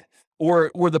dated, or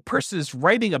the person is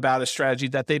writing about a strategy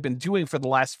that they've been doing for the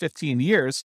last 15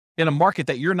 years in a market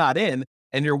that you're not in,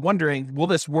 and you're wondering, will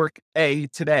this work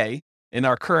today in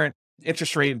our current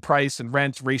interest rate and price and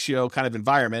rent ratio kind of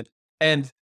environment,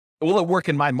 and will it work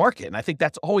in my market? And I think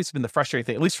that's always been the frustrating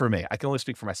thing, at least for me. I can only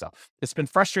speak for myself. It's been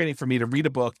frustrating for me to read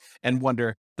a book and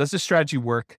wonder, does this strategy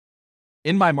work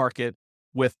in my market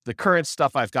with the current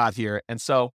stuff I've got here? And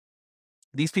so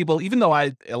these people, even though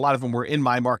a lot of them were in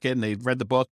my market and they read the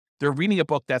book, they're reading a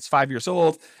book that's 5 years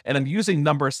old, and I'm using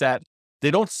numbers that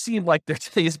they don't seem like they're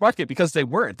today's market because they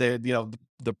weren't.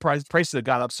 The prices had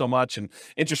gone up so much, and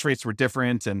interest rates were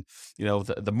different, and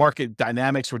the market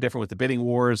dynamics were different with the bidding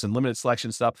wars and limited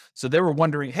selection stuff. So they were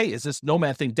wondering, hey, is this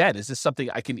nomad thing dead? Is this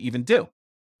something I can even do?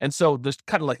 And so there's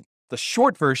kind of like the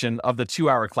short version of the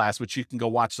 2-hour class, which you can go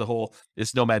watch the whole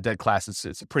Is Nomad Dead class.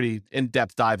 It's a pretty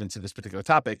in-depth dive into this particular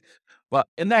topic. But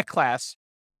in that class,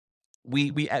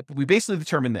 we basically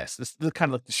determine this. This is kind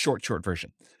of like the short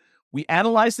version. We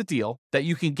analyze the deal that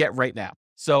you can get right now.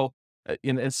 So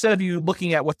instead of you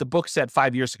looking at what the book said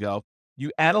 5 years ago,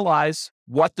 you analyze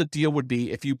what the deal would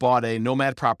be if you bought a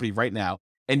nomad property right now,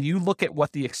 and you look at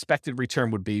what the expected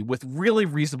return would be with really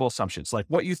reasonable assumptions, like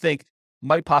what you think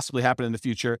might possibly happen in the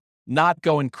future, not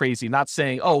going crazy, not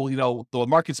saying, oh, the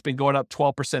market's been going up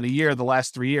 12% a year the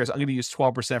last 3 years. I'm going to use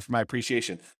 12% for my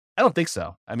appreciation. I don't think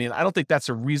so. I mean, I don't think that's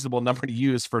a reasonable number to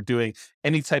use for doing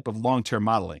any type of long-term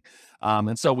modeling.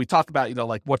 And so we talk about,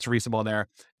 like what's reasonable in there,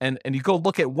 and you go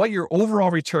look at what your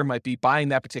overall return might be buying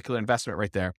that particular investment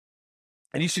right there.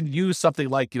 And you should use something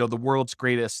like, the world's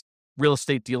greatest real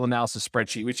estate deal analysis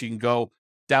spreadsheet, which you can go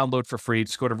download for free.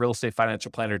 Just go to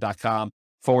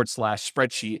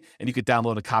realestatefinancialplanner.com/spreadsheet, and you could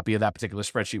download a copy of that particular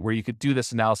spreadsheet where you could do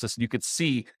this analysis, and you could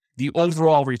see the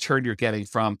overall return you're getting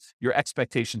from your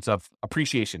expectations of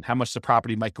appreciation, how much the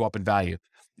property might go up in value,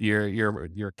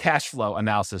 your cash flow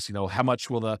analysis, how much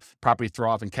will the property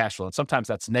throw off in cash flow? And sometimes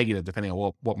that's negative depending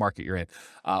on what market you're in,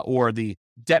 or the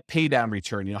debt pay down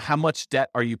return, how much debt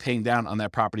are you paying down on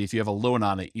that property if you have a loan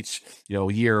on it each,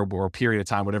 year or period of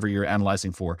time, whatever you're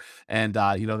analyzing for. And,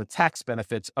 the tax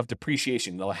benefits of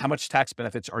depreciation, how much tax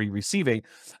benefits are you receiving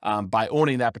by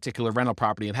owning that particular rental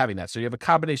property and having that? So you have a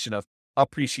combination of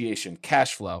appreciation,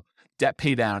 cash flow, debt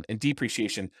pay down, and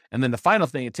depreciation. And then the final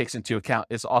thing it takes into account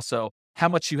is also how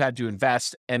much you had to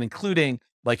invest, and including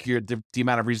like the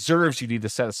amount of reserves you need to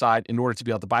set aside in order to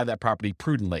be able to buy that property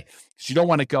prudently. Because you don't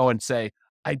want to go and say,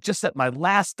 I just set my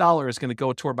last dollar is going to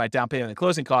go toward my down payment and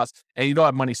closing costs, and you don't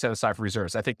have money set aside for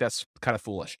reserves. I think that's kind of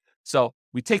foolish. So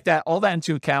we take all that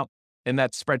into account in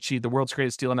that spreadsheet, the world's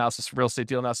greatest deal analysis, real estate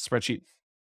deal analysis spreadsheet,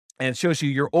 and it shows you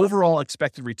your overall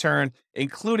expected return,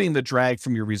 including the drag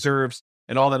from your reserves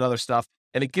and all that other stuff.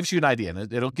 And it gives you an idea,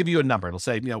 and it'll give you a number. It'll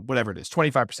say, whatever it is,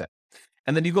 25%.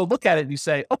 And then you go look at it and you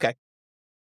say, okay,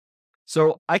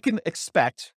 so I can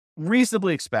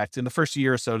reasonably expect in the first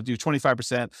year or so to do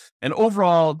 25%. And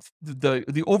overall,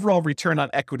 the overall return on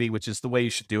equity, which is the way you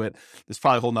should do it. There's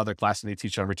probably a whole nother class that they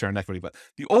teach on return on equity, but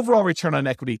the overall return on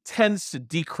equity tends to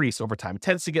decrease over time. It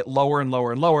tends to get lower and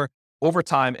lower and lower over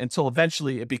time until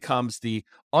eventually it becomes the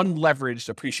unleveraged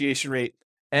appreciation rate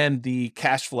and the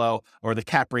cash flow or the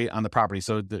cap rate on the property.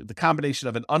 So the combination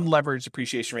of an unleveraged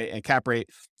appreciation rate and cap rate,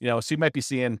 so you might be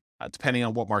seeing, depending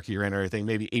on what market you're in or anything,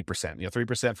 maybe 8%,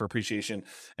 3% for appreciation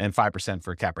and 5%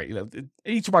 for cap rate.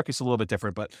 Each market's a little bit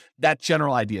different, but that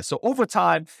general idea. So over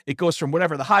time, it goes from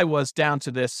whatever the high was down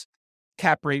to this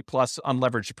cap rate plus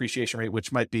unleveraged appreciation rate,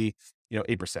 which might be,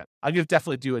 8%. I'll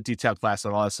definitely do a detailed class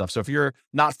on all that stuff. So if you're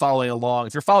not following along,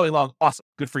 if you're following along, awesome,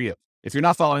 good for you. If you're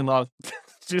not following along,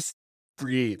 just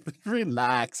breathe,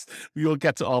 relax. We will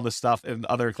get to all this stuff in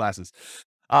other classes.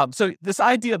 So this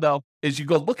idea though, is you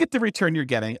go look at the return you're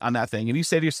getting on that thing and you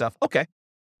say to yourself, okay,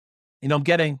 I'm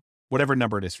getting whatever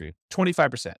number it is for you,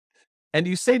 25%. And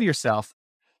you say to yourself,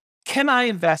 can I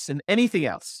invest in anything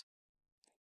else?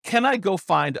 Can I go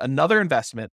find another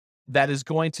investment that is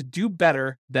going to do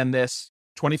better than this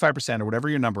 25% or whatever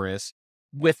your number is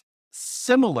with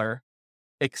similar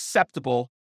acceptable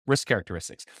risk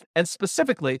characteristics? And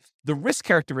specifically, the risk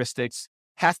characteristics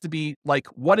have to be like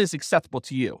what is acceptable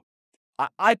to you.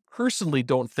 I personally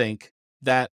don't think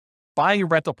that buying a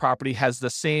rental property has the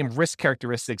same risk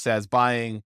characteristics as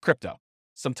buying crypto,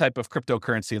 some type of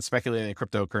cryptocurrency and speculating in a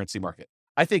cryptocurrency market.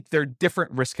 I think they're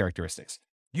different risk characteristics.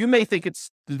 You may think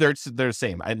they're the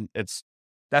same, and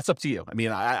that's up to you. I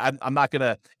mean, I'm not going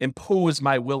to impose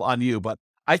my will on you, but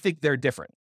I think they're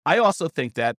different. I also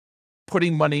think that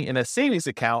putting money in a savings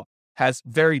account has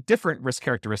very different risk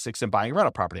characteristics than buying a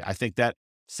rental property. I think that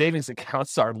savings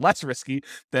accounts are less risky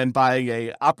than buying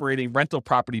a operating rental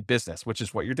property business, which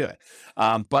is what you're doing.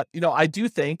 But I do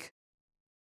think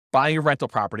buying a rental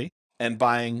property and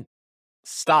buying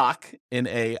stock in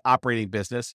a operating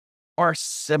business are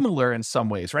similar in some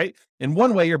ways, right? In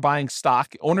one way, you're buying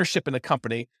stock, ownership in a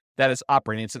company that is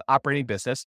operating. It's an operating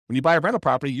business. When you buy a rental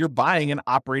property, you're buying an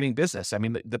operating business. I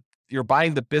mean, you're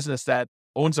buying the business that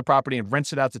owns the property and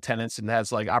rents it out to tenants and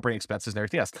has like operating expenses and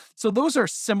everything else. So those are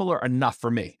similar enough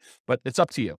for me, but it's up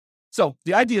to you. So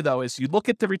the idea though is you look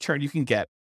at the return you can get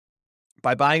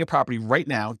by buying a property right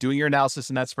now, doing your analysis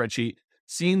in that spreadsheet,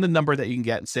 seeing the number that you can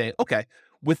get and saying, okay,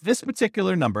 with this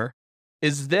particular number,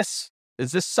 is this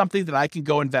something that I can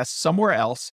go invest somewhere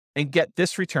else and get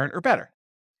this return or better?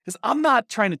 Because I'm not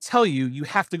trying to tell you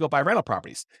have to go buy rental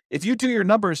properties. If you do your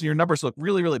numbers and your numbers look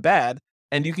really, really bad,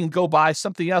 and you can go buy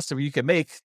something else where you can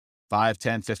make 5,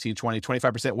 10, 15, 20,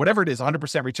 25%, whatever it is,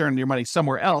 100% return on your money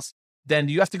somewhere else, then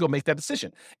you have to go make that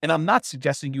decision. And I'm not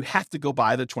suggesting you have to go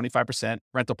buy the 25%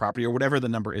 rental property or whatever the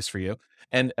number is for you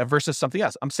and versus something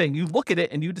else. I'm saying you look at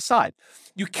it and you decide.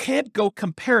 You can't go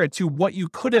compare it to what you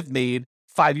could have made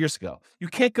 5 years ago. You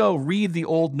can't go read the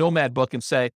old Nomad book and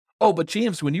say, oh, but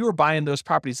James, when you were buying those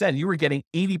properties then, you were getting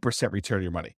 80% return on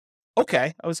your money.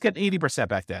 Okay, I was getting 80%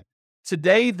 back then.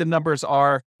 Today, the numbers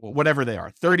are whatever they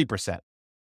are, 30%.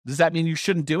 Does that mean you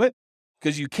shouldn't do it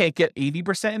because you can't get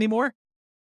 80% anymore?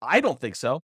 I don't think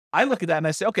so. I look at that and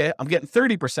I say, okay, I'm getting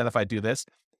 30% if I do this.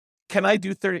 Can I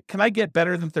do 30? Can I get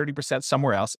better than 30%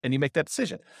 somewhere else? And you make that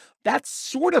decision. That's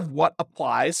sort of what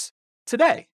applies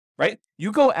today, right?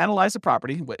 You go analyze a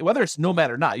property, whether it's Nomad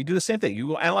or not, you do the same thing. You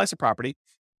go analyze a property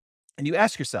and you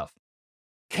ask yourself,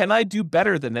 can I do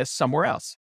better than this somewhere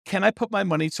else? Can I put my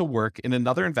money to work in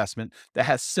another investment that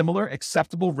has similar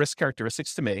acceptable risk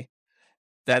characteristics to me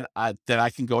that I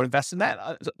can go invest in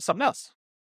that, something else?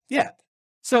 Yeah.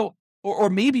 So,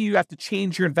 or maybe you have to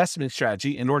change your investment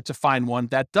strategy in order to find one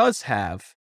that does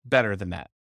have better than that.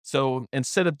 So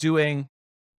instead of doing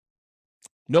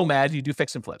Nomad, you do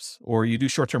fix and flips, or you do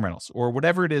short-term rentals, or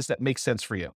whatever it is that makes sense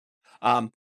for you.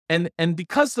 And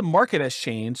because the market has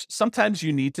changed, sometimes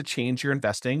you need to change your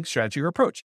investing strategy or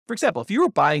approach. For example, if you were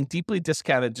buying deeply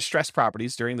discounted distressed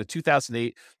properties during the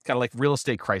 2008 kind of like real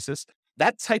estate crisis,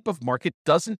 that type of market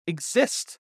doesn't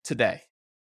exist today.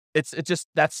 It's just,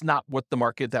 that's not what the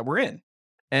market that we're in.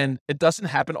 And it doesn't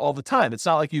happen all the time. It's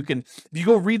not like if you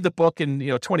go read the book in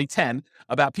 2010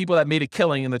 about people that made a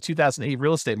killing in the 2008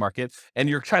 real estate market, and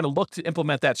you're trying to look to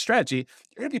implement that strategy,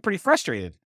 you're going to be pretty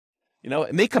frustrated.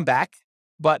 It may come back,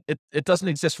 but it doesn't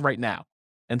exist right now.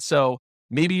 And so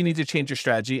maybe you need to change your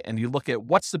strategy and you look at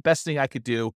what's the best thing I could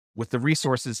do with the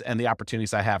resources and the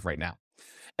opportunities I have right now.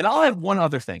 And I'll add one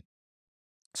other thing.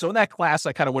 So in that class,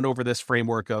 I kind of went over this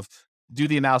framework of do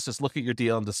the analysis, look at your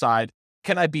deal and decide,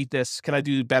 can I beat this? Can I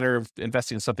do better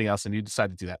investing in something else? And you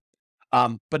decide to do that.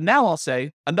 But now I'll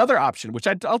say another option, which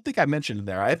I don't think I mentioned in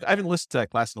there. I haven't listened to that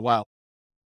class in a while,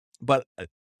 but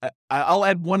I'll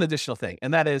add one additional thing,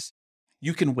 and that is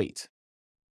you can wait.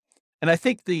 And I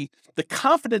think the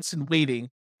confidence in waiting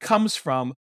comes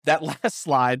from that last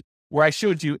slide where I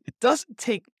showed you it doesn't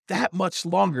take that much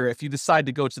longer if you decide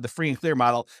to go to the free and clear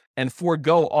model and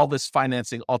forego all this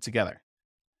financing altogether.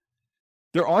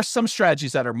 There are some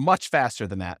strategies that are much faster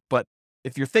than that, but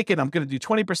if you're thinking I'm going to do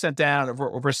 20% down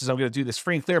versus I'm going to do this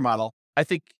free and clear model, I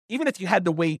think even if you had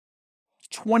to wait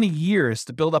 20 years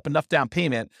to build up enough down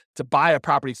payment to buy a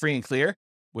property free and clear,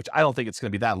 which I don't think it's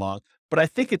going to be that long, but I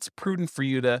think it's prudent for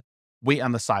you to wait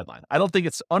on the sideline. I don't think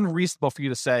it's unreasonable for you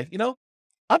to say,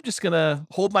 I'm just going to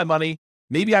hold my money.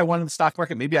 Maybe I want it in the stock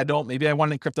market. Maybe I don't. Maybe I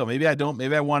want it in crypto. Maybe I don't.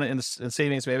 Maybe I want it in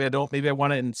savings. Maybe I don't. Maybe I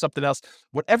want it in something else.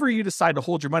 Whatever you decide to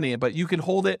hold your money in, but you can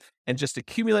hold it and just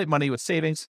accumulate money with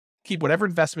savings, keep whatever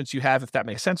investments you have, if that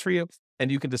makes sense for you, and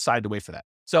you can decide to wait for that.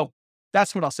 So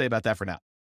that's what I'll say about that for now.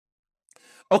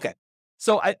 Okay.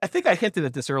 So I think I hinted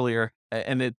at this earlier,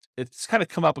 and it's kind of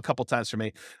come up a couple times for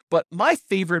me, but my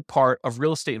favorite part of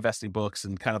real estate investing books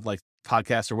and kind of like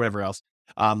podcasts or whatever else,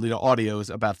 audios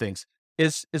about things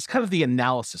is kind of the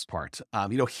analysis part.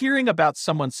 Hearing about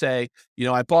someone say,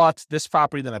 I bought this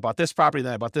property, then I bought this property,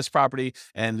 then I bought this property.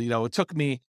 And, it took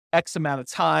me X amount of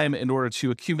time in order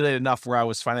to accumulate enough where I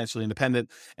was financially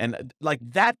independent. And like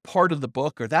that part of the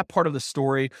book or that part of the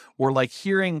story, or like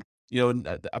hearing,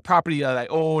 a property that I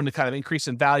own to kind of increase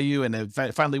in value, and it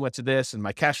finally went to this, and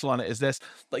my cash flow on it is this.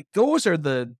 Like those are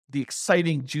the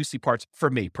exciting, juicy parts for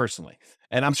me personally.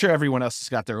 And I'm sure everyone else has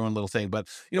got their own little thing. But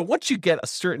once you get a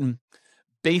certain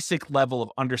basic level of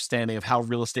understanding of how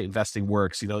real estate investing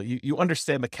works, you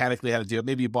understand mechanically how to do it.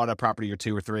 Maybe you bought a property or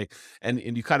two or three, and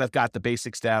you kind of got the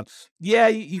basics down. Yeah,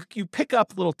 you pick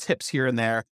up little tips here and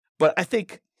there, but I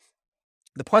think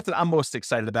the part that I'm most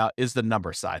excited about is the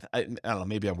number side. I don't know,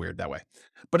 maybe I'm weird that way.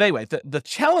 But anyway, the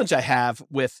challenge I have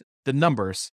with the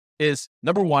numbers is,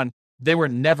 number one, they were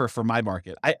never for my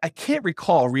market. I can't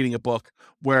recall reading a book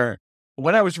where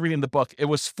when I was reading the book, it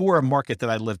was for a market that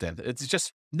I lived in. It's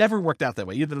just never worked out that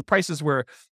way. Either the prices were,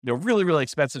 really, really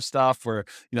expensive stuff, or,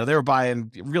 they were buying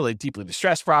really deeply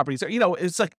distressed properties, or,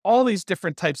 it's like all these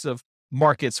different types of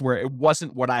markets where it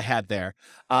wasn't what I had there.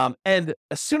 And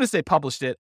as soon as they published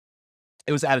it,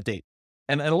 it was out of date.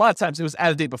 And a lot of times it was out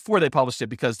of date before they published it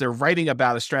because they're writing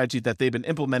about a strategy that they've been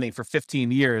implementing for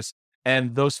 15 years.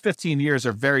 And those 15 years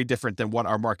are very different than what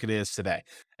our market is today.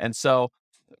 And so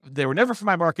they were never for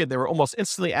my market. They were almost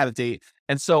instantly out of date.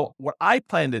 And so what I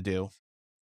plan to do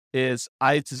is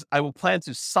I will plan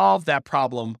to solve that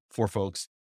problem for folks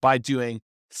by doing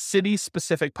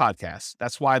city-specific podcasts.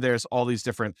 That's why there's all these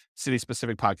different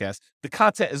city-specific podcasts. The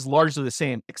content is largely the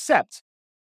same, except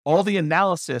all the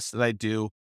analysis that I do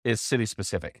is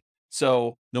city-specific.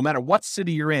 So no matter what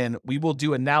city you're in, we will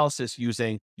do analysis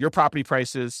using your property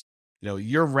prices,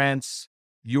 your rents,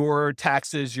 your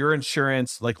taxes, your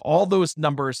insurance, like all those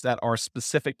numbers that are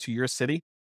specific to your city.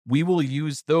 We will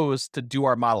use those to do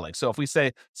our modeling. So if we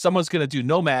say someone's going to do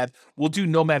Nomad, we'll do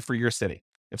Nomad for your city.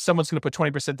 If someone's going to put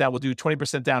 20% down, we'll do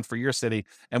 20% down for your city,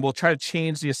 and we'll try to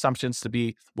change the assumptions to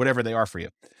be whatever they are for you.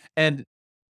 And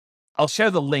I'll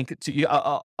share the link to you.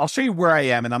 I'll show you where I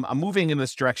am, and I'm moving in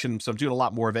this direction. So I'm doing a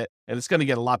lot more of it, and it's going to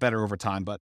get a lot better over time.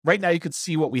 But right now you can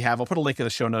see what we have. I'll put a link in the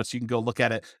show notes. You can go look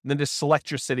at it, and then just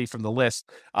select your city from the list,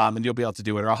 and you'll be able to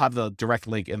do it. Or I'll have the direct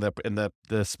link in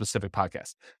the specific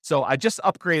podcast. So I just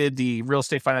upgraded the Real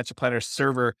Estate Financial Planner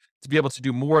server to be able to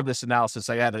do more of this analysis.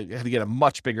 I had to get a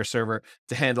much bigger server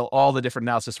to handle all the different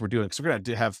analysis we're doing. So we're going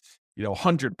to have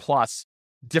 100 plus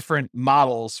different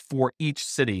models for each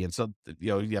city. And so,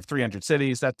 you have 300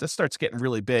 cities that starts getting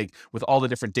really big with all the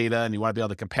different data, and you want to be able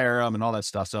to compare them and all that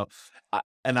stuff. So, I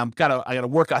gotta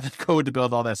work on the code to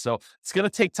build all that. So it's going to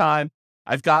take time.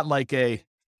 I've got like a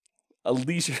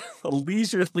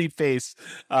leisurely pace,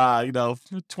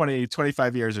 20,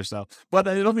 25 years or so, but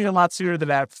it'll be a lot sooner than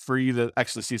that for you to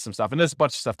actually see some stuff. And there's a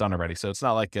bunch of stuff done already. So it's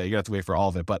not like you have to wait for all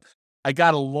of it, but I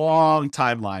got a long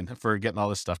timeline for getting all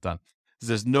this stuff done.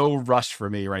 There's no rush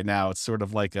for me right now. It's sort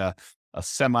of like a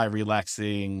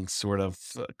semi-relaxing sort of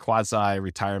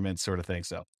quasi-retirement sort of thing.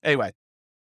 So anyway,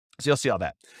 so you'll see all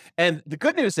that. And the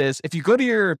good news is if you go to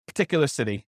your particular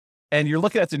city and you're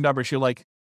looking at the numbers, you're like,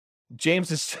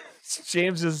 James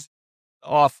is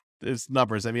off his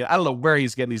numbers. I mean, I don't know where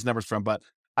he's getting these numbers from, but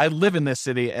I live in this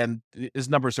city and his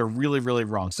numbers are really, really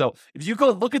wrong. So if you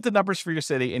go look at the numbers for your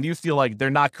city and you feel like they're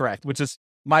not correct, which is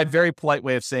my very polite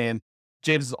way of saying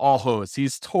James is all hosed.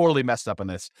 He's totally messed up on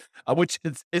this, which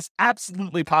is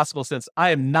absolutely possible since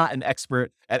I am not an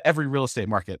expert at every real estate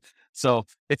market. So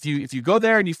if you go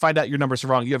there and you find out your numbers are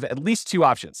wrong, you have at least two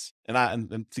options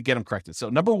and to get them corrected. So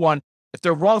number one, if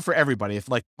they're wrong for everybody, if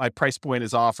like my price point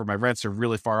is off or my rents are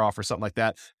really far off or something like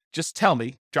that, just tell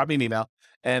me, drop me an email,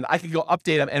 and I can go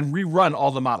update them and rerun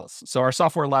all the models. So our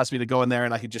software allows me to go in there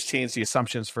and I can just change the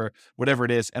assumptions for whatever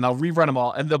it is, and I'll rerun them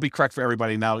all and they'll be correct for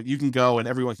everybody. Now you can go and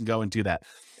everyone can go and do that.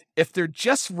 If they're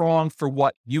just wrong for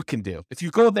what you can do, if you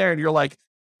go there and you're like,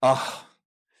 oh,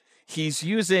 he's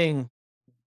using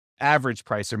average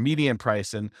price or median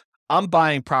price and I'm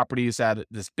buying properties at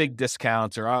this big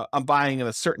discount, or I'm buying in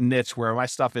a certain niche where my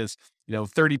stuff is,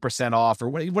 30% off or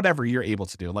whatever you're able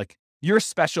to do. Like you're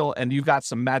special and you've got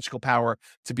some magical power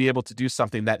to be able to do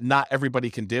something that not everybody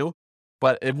can do.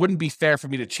 But it wouldn't be fair for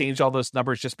me to change all those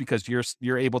numbers just because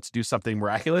you're able to do something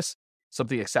miraculous,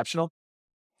 something exceptional.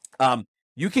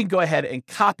 You can go ahead and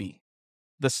copy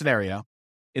the scenario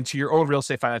into your own real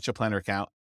estate financial planner account.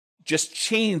 Just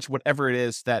change whatever it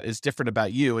is that is different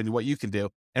about you and what you can do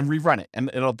and rerun it.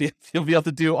 And you'll be able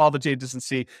to do all the changes and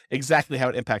see exactly how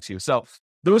it impacts you. So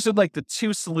those are like the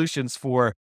two solutions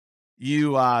for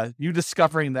you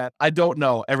discovering that I don't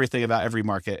know everything about every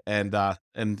market, and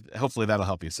hopefully that'll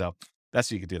help you. So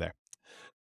that's what you can do there.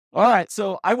 All right.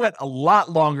 So I went a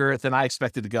lot longer than I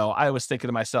expected to go. I was thinking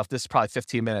to myself, this is probably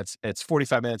 15 minutes. It's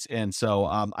 45 minutes in. So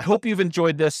I hope you've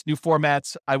enjoyed this new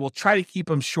formats. I will try to keep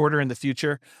them shorter in the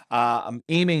future. I'm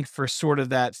aiming for sort of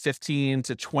that 15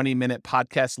 to 20 minute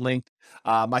podcast length.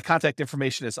 My contact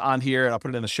information is on here, and I'll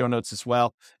put it in the show notes as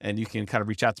well. And you can kind of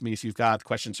reach out to me if you've got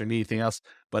questions or need anything else.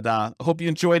 But I hope you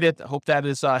enjoyed it. I hope that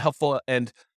is helpful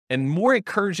and more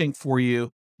encouraging for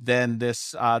you than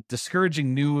this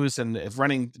discouraging news and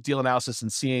running deal analysis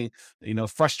and seeing,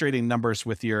 frustrating numbers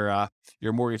with your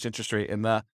mortgage interest rate. And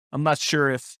I'm not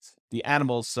sure if the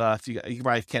animals, if you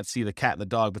probably can't see the cat and the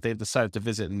dog, but they've decided to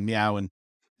visit and meow, and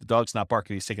the dog's not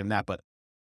barking, he's taking a nap, but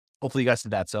hopefully you guys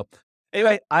did that. So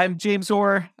anyway, I'm James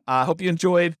Orr. I hope you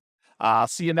enjoyed. I'll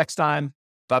see you next time.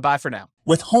 Bye-bye for now.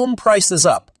 With home prices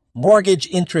up, mortgage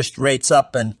interest rates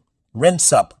up, and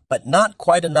rents up, but not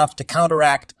quite enough to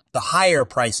counteract the higher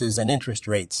prices and interest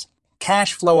rates,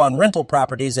 cash flow on rental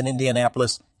properties in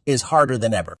Indianapolis is harder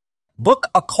than ever. Book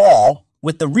a call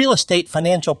with the Real Estate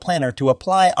Financial Planner to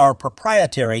apply our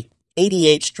proprietary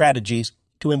 88 strategies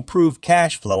to improve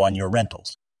cash flow on your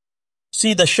rentals.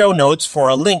 See the show notes for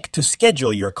a link to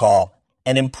schedule your call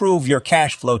and improve your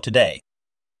cash flow today.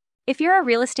 If you're a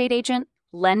real estate agent,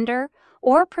 lender,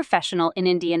 or professional in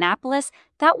Indianapolis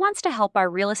that wants to help our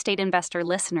real estate investor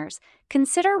listeners,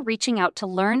 consider reaching out to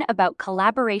learn about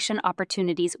collaboration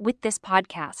opportunities with this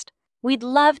podcast. We'd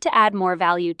love to add more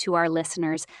value to our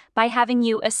listeners by having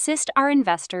you assist our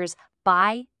investors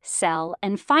buy, sell,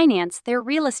 and finance their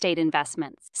real estate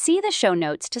investments. See the show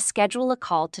notes to schedule a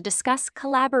call to discuss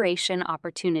collaboration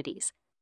opportunities.